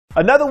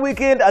Another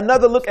weekend,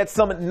 another look at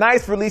some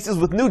nice releases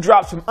with new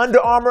drops from Under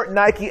Armour,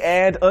 Nike,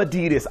 and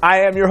Adidas. I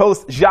am your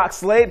host, Jacques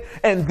Slade,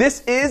 and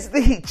this is the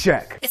Heat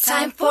Check. It's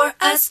time for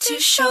us to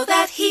show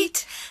that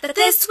heat, that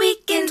this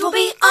weekend will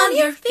be on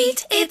your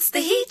feet. It's the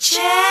Heat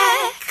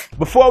Check.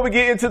 Before we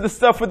get into the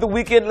stuff for the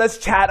weekend, let's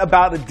chat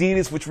about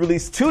Adidas, which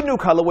released two new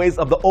colorways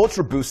of the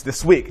Ultra Boost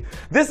this week.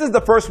 This is the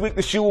first week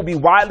the shoe will be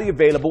widely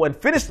available, and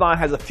Finish Line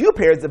has a few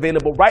pairs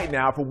available right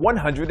now for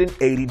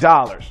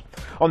 $180.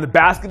 On the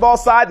basketball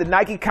side, the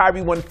Nike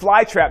Kyrie 1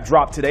 Flytrap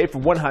dropped today for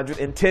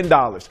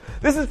 $110.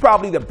 This is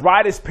probably the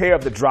brightest pair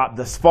of the drop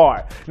thus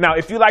far. Now,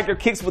 if you like your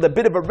kicks with a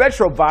bit of a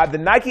retro vibe, the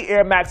Nike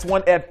Air Max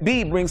 1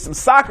 FB brings some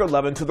soccer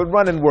loving to the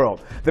running world.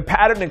 The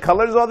pattern and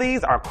colors on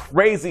these are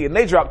crazy, and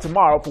they drop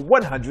tomorrow for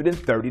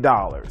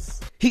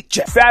 $130. Heat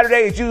Check.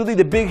 Saturday is usually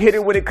the big hitter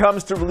when it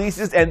comes to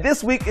releases, and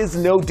this week is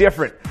no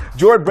different.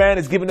 Jordan Brand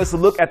is giving us a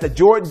look at the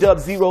Jordan Dub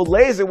Zero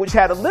Laser, which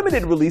had a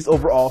limited release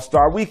over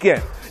All-Star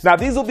Weekend. Now,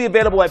 these will be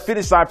available at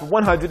Finish Line for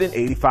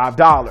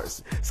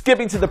 $185.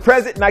 Skipping to the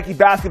present, Nike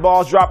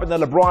basketball is dropping the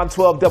LeBron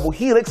 12 Double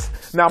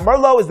Helix. Now,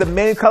 Merlot is the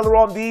main color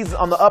on these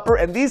on the upper,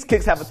 and these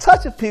kicks have a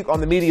touch of pink on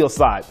the medial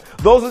side.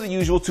 Those are the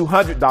usual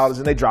 $200,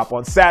 and they drop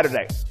on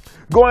Saturday.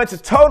 Going to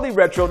totally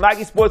retro,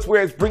 Nike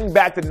Sportswear is bringing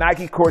back the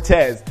Nike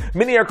Cortez.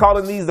 Many are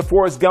calling these the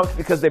Forrest Gumps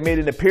because they made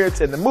an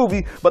appearance in the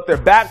movie, but they're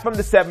back from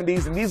the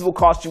 70s, and these will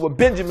cost you a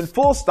Benjamin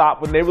full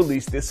stop when they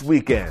release this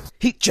weekend.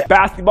 Heat Check.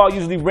 Basketball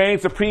usually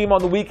reigns supreme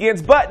on the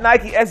weekends, but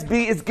Nike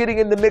SB is getting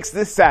in the mix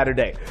this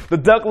Saturday. The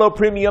Dunk Low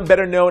Premium,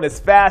 better known as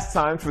Fast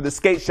Times for the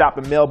skate shop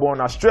in Melbourne,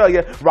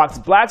 Australia, rocks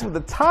blacks with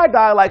a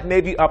tie-dye like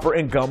navy upper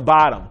and gum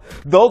bottom.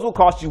 Those will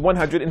cost you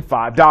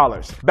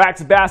 $105. Back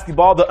to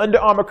basketball, the Under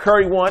Armour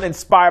Curry 1,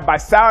 inspired by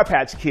Sour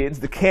Patch Kids,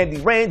 the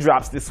Candy Rain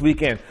drops this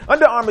weekend.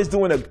 Under Armour is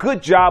doing a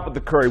good job with the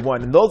Curry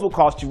 1, and those will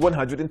cost you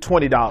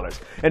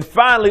 $120. And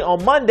finally,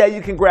 on Monday,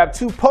 you can grab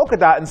two polka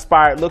dot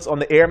inspired looks on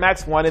the Air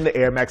Max 1 and the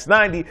Air Max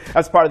 90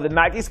 as part of the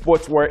Nike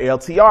Sportswear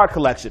LTR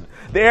collection.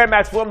 The Air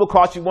Max 1 will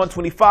cost you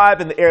 $125,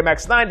 and the Air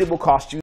Max 90 will cost you